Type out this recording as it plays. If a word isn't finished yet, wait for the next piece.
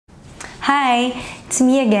Hi, it's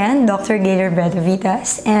me again, Dr. Gaile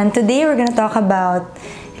Robredo-Vitas, and today we're going to talk about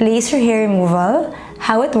laser hair removal,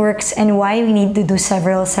 how it works, and why we need to do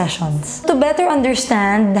several sessions. To better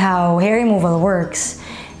understand how hair removal works,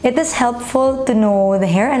 it is helpful to know the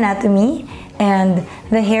hair anatomy and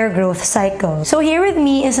the hair growth cycle. So here with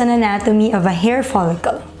me is an anatomy of a hair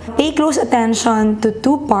follicle. Pay close attention to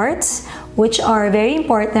two parts which are very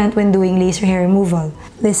important when doing laser hair removal.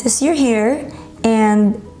 This is your hair,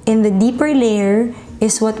 and in the deeper layer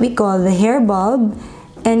is what we call the hair bulb,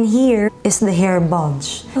 and here is the hair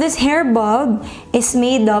bulge. This hair bulb is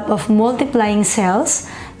made up of multiplying cells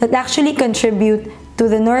that actually contribute to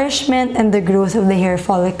the nourishment and the growth of the hair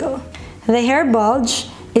follicle. The hair bulge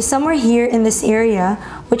is somewhere here in this area,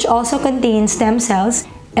 which also contains stem cells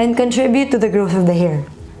and contribute to the growth of the hair.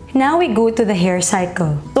 Now we go to the hair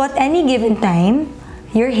cycle. So at any given time,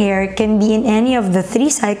 your hair can be in any of the three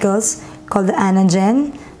cycles called the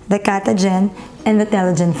anagen, the catagen, and the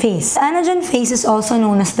telogen phase. The anagen phase is also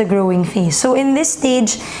known as the growing phase. So in this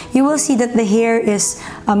stage, you will see that the hair is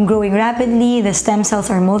growing rapidly, the stem cells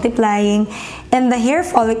are multiplying, and the hair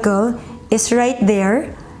follicle is right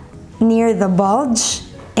there near the bulge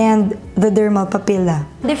and the dermal papilla.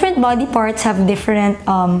 Different body parts have different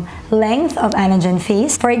length of anagen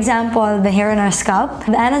phase. For example, the hair on our scalp,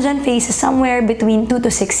 the anagen phase is somewhere between 2 to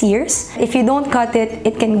 6 years. If you don't cut it,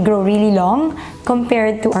 it can grow really long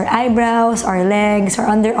compared to our eyebrows, our legs, our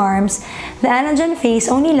underarms. The anagen phase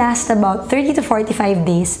only lasts about 30 to 45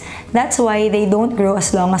 days. That's why they don't grow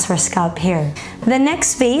as long as our scalp hair. The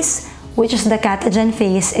next phase, which is the catagen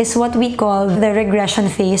phase, is what we call the regression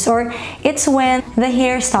phase, or it's when the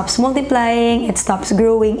hair stops multiplying, it stops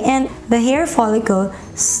growing, and the hair follicle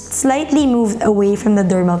slightly moved away from the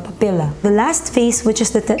dermal papilla. The last phase, which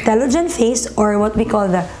is the telogen phase, or what we call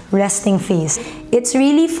the resting phase. It's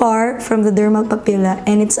really far from the dermal papilla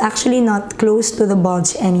and it's actually not close to the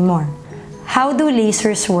bulge anymore. How do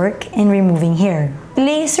lasers work in removing hair?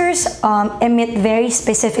 Lasers emit very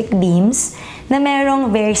specific beams na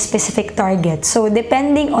merong very specific target. So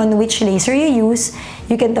depending on which laser you use,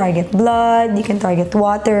 you can target blood, you can target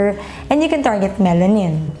water, and you can target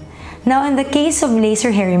melanin. Now in the case of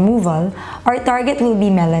laser hair removal, our target will be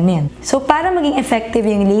melanin. So para maging effective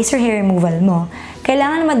yung laser hair removal mo,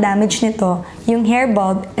 kailangan ma-damage nito yung hair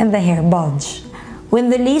bulb and the hair bulge. When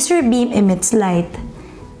the laser beam emits light,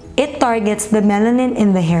 it targets the melanin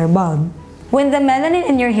in the hair bulb. When the melanin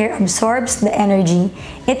in your hair absorbs the energy,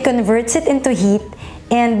 it converts it into heat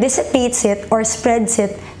and dissipates it or spreads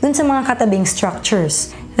it dun sa mga katabing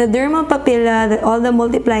structures. The dermal papilla, all the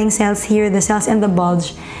multiplying cells here, the cells in the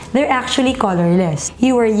bulge, they're actually colorless.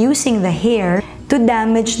 You are using the hair to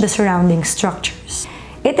damage the surrounding structures.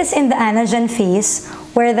 It is in the anagen phase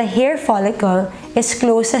where the hair follicle is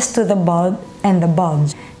closest to the bulb and the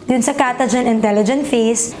bulge. Dun sa catagen and telogen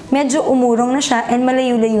phase, medyo umurong na siya and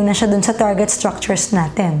malayo-layo na siya dun sa target structures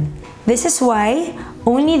natin. This is why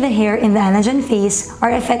only the hair in the anagen phase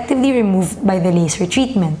are effectively removed by the laser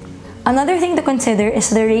treatment. Another thing to consider is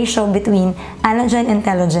the ratio between anagen and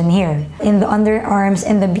telogen hair. In the underarms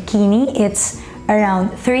and the bikini, it's around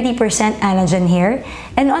 30% anagen hair,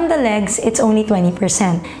 and on the legs, it's only 20%.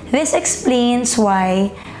 This explains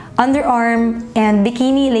why underarm and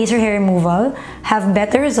bikini laser hair removal have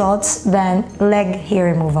better results than leg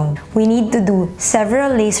hair removal. We need to do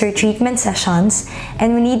several laser treatment sessions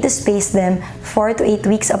and we need to space them 4 to 8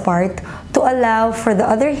 weeks apart to allow for the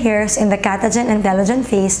other hairs in the catagen and telogen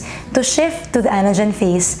phase to shift to the anagen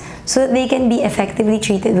phase so that they can be effectively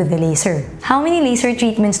treated with the laser. How many laser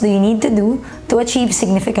treatments do you need to do to achieve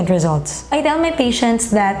significant results? I tell my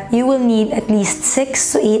patients that you will need at least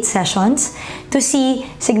 6 to 8 sessions to see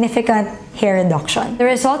significant hair reduction. The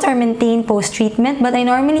results are maintained post-treatment, but I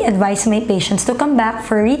normally advise my patients to come back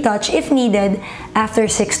for retouch if needed after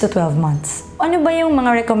 6 to 12 months. Ano ba yung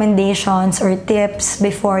mga recommendations or tips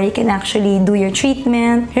before you can actually do your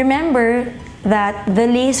treatment? Remember that the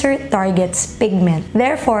laser targets pigment.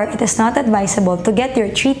 Therefore, it is not advisable to get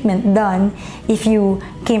your treatment done if you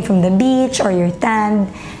came from the beach or you're tanned,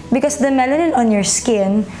 because the melanin on your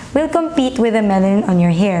skin will compete with the melanin on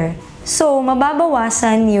your hair. So,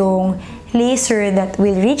 mababawasan yung laser that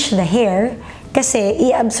will reach the hair kasi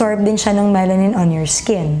i-absorb din siya ng melanin on your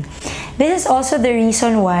skin. This is also the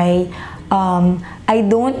reason why I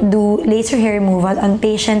don't do laser hair removal on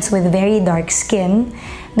patients with very dark skin,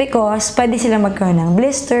 because pwede sila magkaroon ng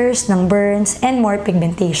blisters, ng burns, and more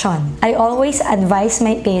pigmentation. I always advise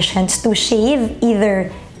my patients to shave either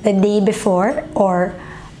the day before or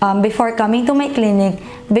before coming to my clinic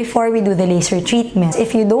before we do the laser treatment.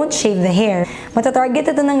 If you don't shave the hair, matatarget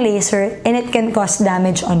ito ng laser and it can cause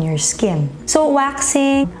damage on your skin. So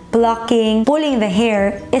waxing, plucking, pulling the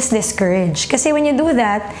hair is discouraged. Kasi when you do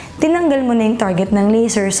that, tinanggal mo na yung target ng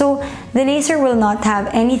laser. So the laser will not have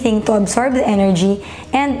anything to absorb the energy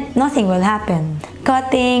and nothing will happen.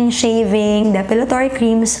 Cutting, shaving, depilatory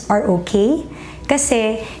creams are okay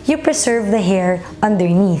kasi you preserve the hair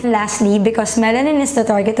underneath. Lastly, because melanin is the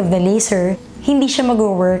target of the laser, hindi siya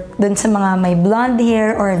mag-work dun sa mga may blonde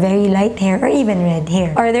hair or very light hair or even red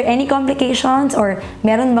hair. Are there any complications or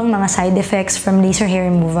meron bang mga side effects from laser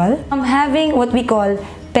hair removal? Having what we call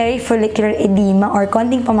perifollicular edema or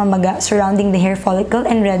konting pamamaga surrounding the hair follicle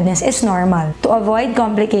and redness is normal. To avoid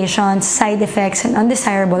complications, side effects, and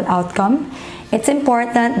undesirable outcome, it's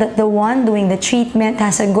important that the one doing the treatment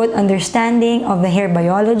has a good understanding of the hair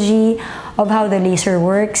biology, of how the laser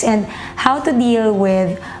works, and how to deal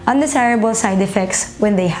with undesirable side effects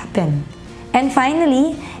when they happen. And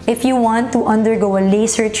finally, if you want to undergo a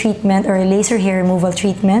laser treatment or a laser hair removal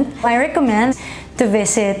treatment, I recommend to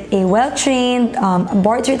visit a well-trained,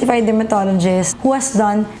 board-certified dermatologist who has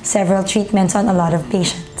done several treatments on a lot of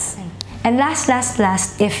patients. And last,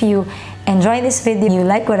 if you enjoy this video, you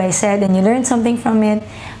like what I said, and you learned something from it,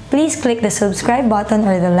 please click the subscribe button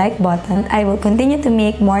or the like button. I will continue to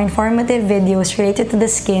make more informative videos related to the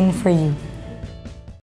skin for you.